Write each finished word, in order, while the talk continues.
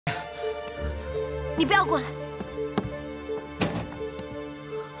你不要过来。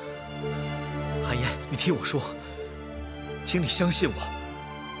韩嫣，你听我说，请你相信我，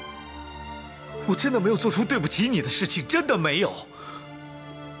我真的没有做出对不起你的事情，真的没有。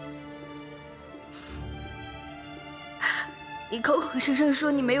你口口声声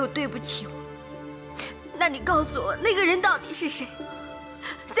说你没有对不起我，那你告诉我，那个人到底是谁？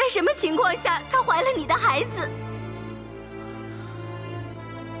在什么情况下他怀了你的孩子？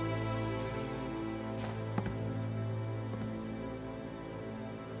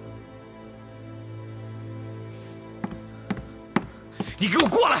你给我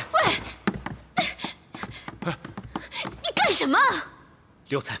过来！喂，你干什么？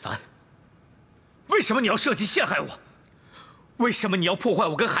刘彩凡，为什么你要设计陷害我？为什么你要破坏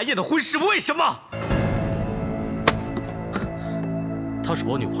我跟韩燕的婚事？为什么？她是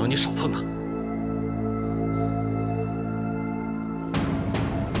我女朋友，你少碰她。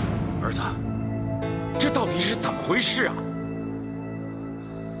儿子，这到底是怎么回事啊？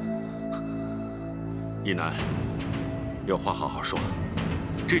一楠，有话好好说。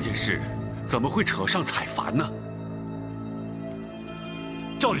这件事怎么会扯上彩凡呢？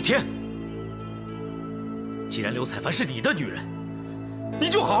赵雨天，既然刘彩凡是你的女人，你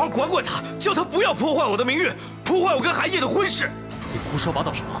就好好管管她，叫她不要破坏我的名誉，破坏我跟韩烨的婚事。你胡说八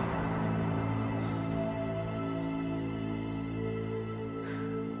道什么？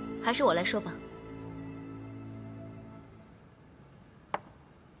还是我来说吧。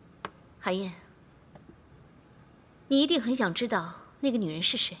韩烨，你一定很想知道那个女人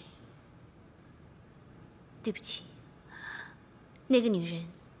是谁。对不起，那个女人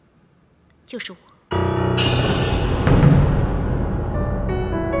就是我。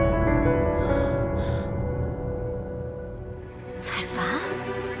彩凡，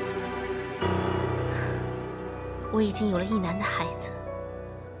我已经有了一男的孩子，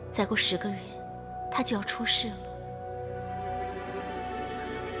再过10个月，他就要出世了。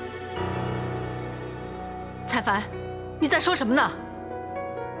彩凡，你在说什么呢？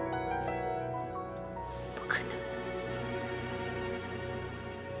不可能，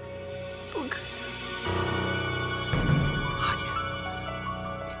不可能！韩烨，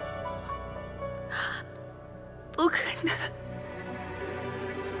不可能！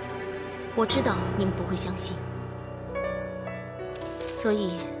我知道你们不会相信，所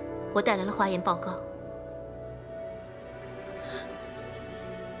以我带来了化验报告。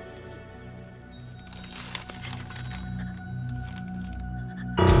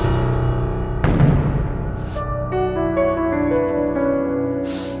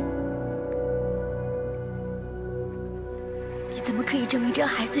证明这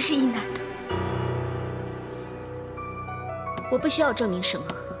孩子是一男的，我不需要证明什么，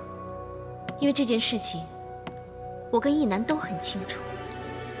因为这件事情，我跟一男都很清楚。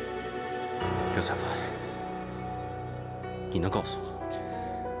刘彩凡，你能告诉我，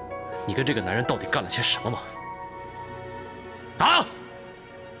你跟这个男人到底干了些什么吗？啊！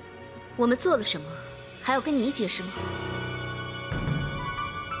我们做了什么，还要跟你解释吗？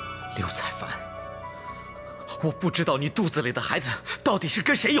刘彩凡。我不知道你肚子里的孩子到底是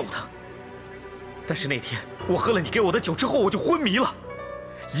跟谁有的，但是那天我喝了你给我的酒之后，我就昏迷了，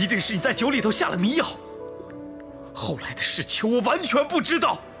一定是你在酒里头下了迷药。后来的事情我完全不知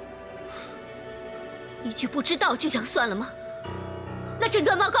道。一句不知道就想算了吗？那诊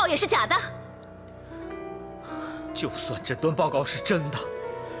断报告也是假的？就算诊断报告是真的，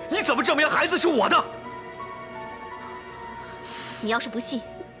你怎么证明孩子是我的？你要是不信，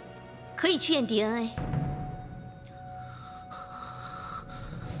可以去验 DNA。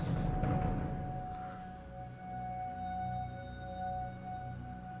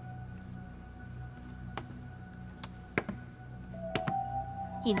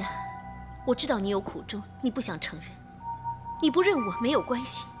一楠，我知道你有苦衷，你不想承认，你不认我没有关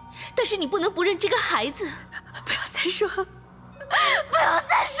系，但是你不能不认这个孩子。不要再说，不要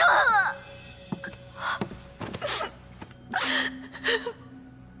再说了。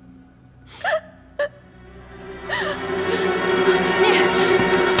你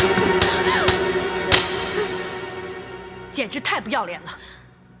简直太不要脸了！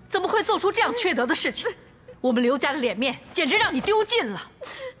怎么会做出这样缺德的事情？我们刘家的脸面简直让你丢尽了。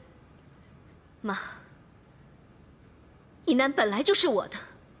妈，一楠本来就是我的，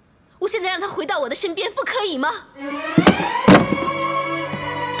我现在让他回到我的身边，不可以吗？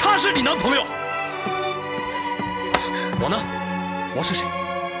他是你男朋友，我呢？我是谁？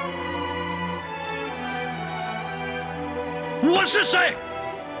我是谁？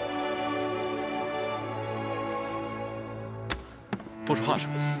不说话是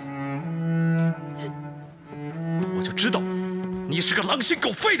吗？我就知道，你是个狼心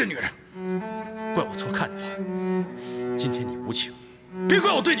狗肺的女人。怪我错看你了。今天你无情，别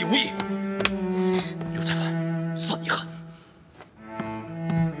怪我对你无义。刘才凡，算你狠。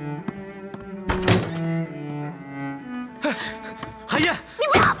海燕，你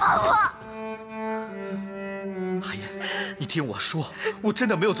不要碰我！海燕，你听我说，我真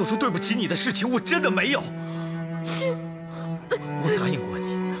的没有做出对不起你的事情，我真的没有。我答应过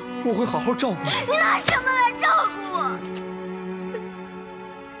你，我会好好照顾你。你拿什么来照顾我？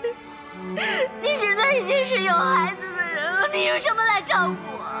你现在已经是有孩子的人了，你用什么来照顾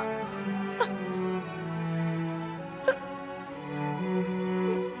我？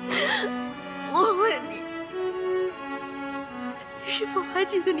我问你，你是否还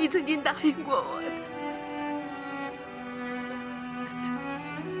记得你曾经答应过我的？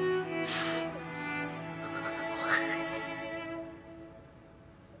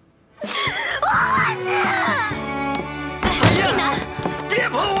我恨你！一楠，别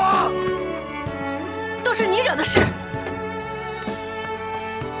碰我！都是你惹的事。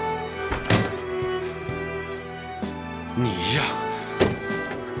你呀，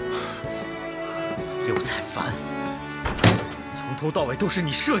刘才凡，从头到尾都是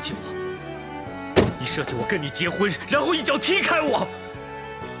你设计我，你设计我跟你结婚，然后一脚踢开我。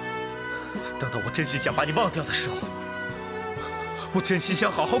等到我真心想把你忘掉的时候，我真心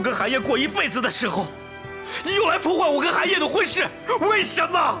想好好跟韩烨过一辈子的时候，你又来破坏我跟韩烨的婚事，为什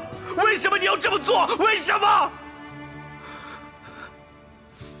么？为什么你要这么做？为什么？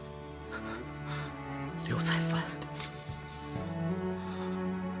刘才凡，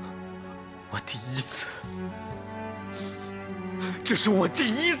我第一次，这是我第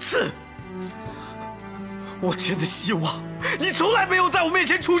一次，我真的希望你从来没有在我面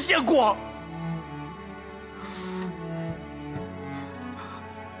前出现过。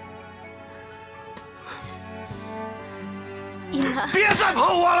别再碰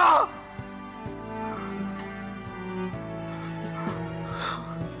我了！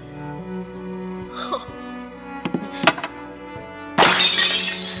好，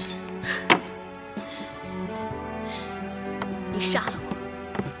你杀了我，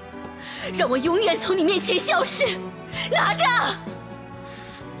让我永远从你面前消失。拿着！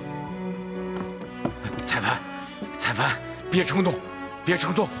彩凡，别冲动，别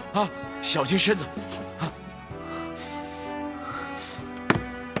冲动啊，小心身子。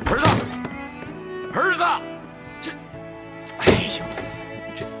儿子，这，哎呦，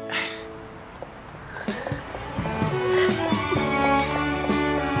这，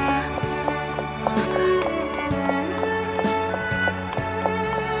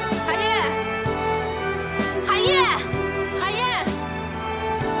韩烨，韩烨，韩烨，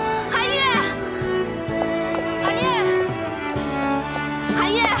韩烨，韩烨，韩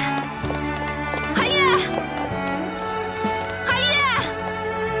烨，韩烨，韩烨。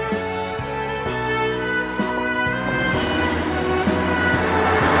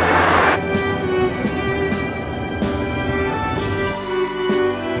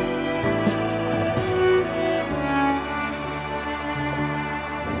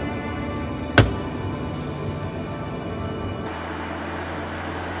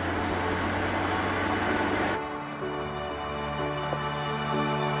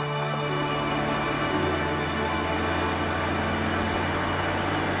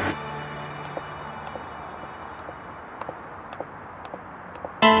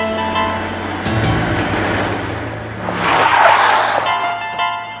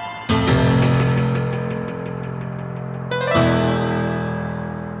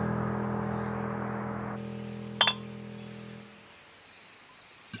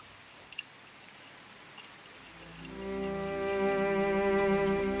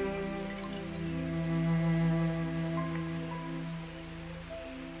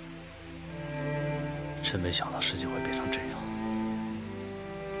真没想到事情会变成这样，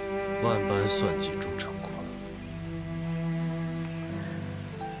万般算计终成苦了。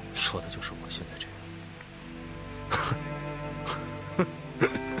说的就是我现在这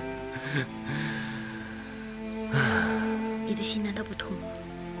你的心难道不痛吗？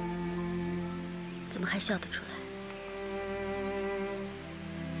怎么还笑得出来？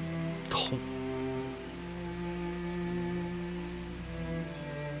痛。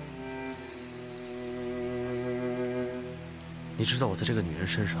你知道我在这个女人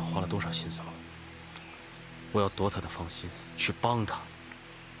身上花了多少心思吗？我要夺她的芳心，去帮她，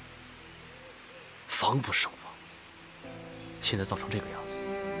防不胜防。现在造成这个样子，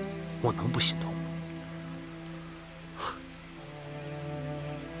我能不心痛吗？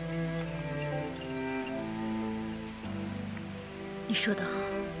你说得好，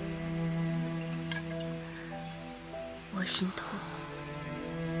我心痛，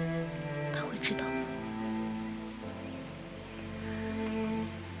他会知道吗？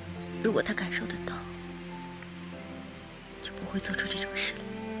如果他感受得到，就不会做出这种事来，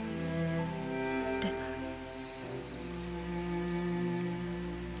对吧？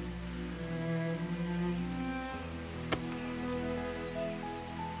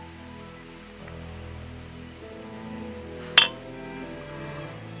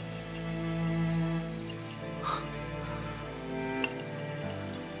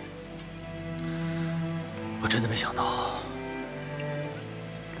我真的没想到，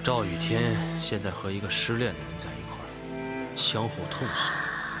赵雨天现在和一个失恋的人在一块儿，相互痛诉。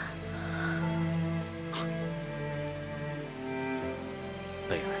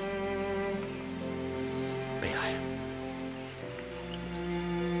悲哀，悲哀。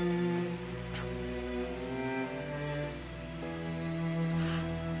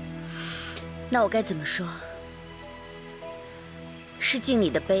那我该怎么说？是敬你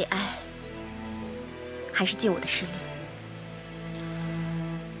的悲哀，还是敬我的失恋？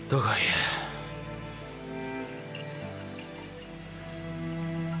都可以。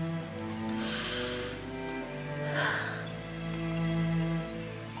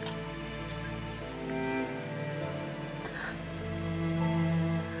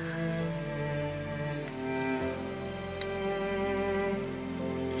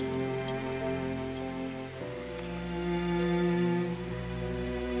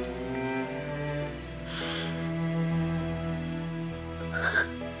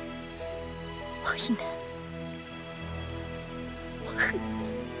王一楠，我恨你。